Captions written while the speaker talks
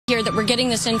here that we're getting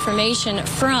this information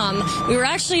from. We were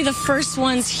actually the first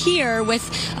ones here with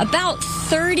about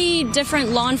 30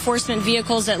 different law enforcement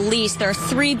vehicles at least. There are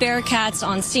 3 Bearcats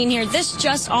on scene here. This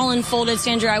just all unfolded,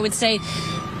 Sandra, I would say,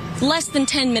 less than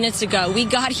 10 minutes ago. We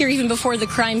got here even before the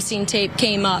crime scene tape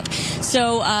came up.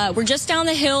 So we're just down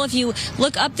the hill. If you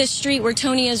look up this street where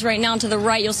Tony is right now to the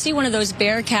right, you'll see one of those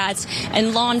Bearcats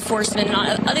and law enforcement. And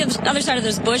on the other side of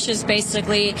those bushes,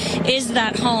 basically, is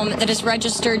that home that is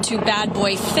registered to Bad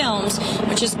Boy Films,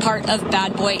 which is part of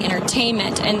Bad Boy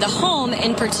Entertainment. And the home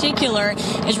in particular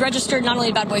is registered not only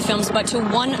to Bad Boy Films, but to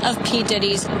one of P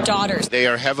Diddy's daughters. They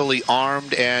are heavily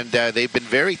armed, and they've been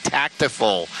very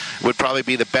tactful, would probably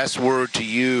be the best word to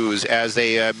use, as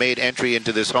they made entry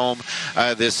into this home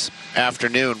this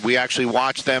afternoon. We actually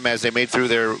watched them as they made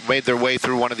their way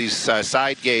through one of these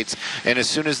side gates, and as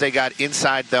soon as they got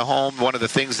inside the home, one of the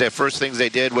first things they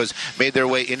did was made their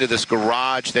way into this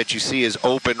garage that you see is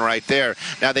open right there.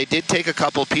 Now, they did take a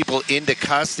couple people into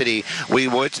custody. We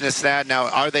witnessed that. Now,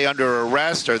 are they under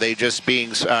arrest? Are they just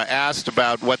being asked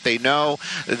about what they know?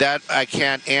 That I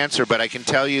can't answer, but I can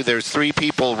tell you there's 3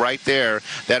 people right there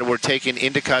that were taken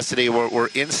into custody, were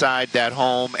inside that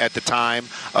home at the time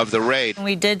of the raid.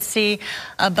 We did see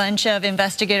a bunch of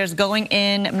investigators going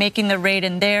in, making the raid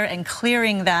in there and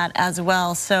clearing that as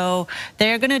well. So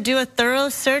they're going to do a thorough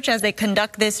search as they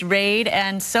conduct this raid.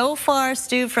 And so far,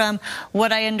 Stu, from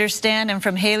what I understand and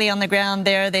from Haley on the ground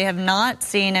there, they have not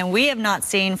seen, and we have not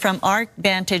seen from our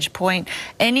vantage point,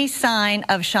 any sign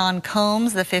of Sean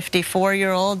Combs, the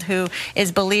 54-year-old who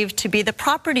is believed to be the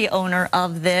property owner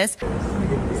of this.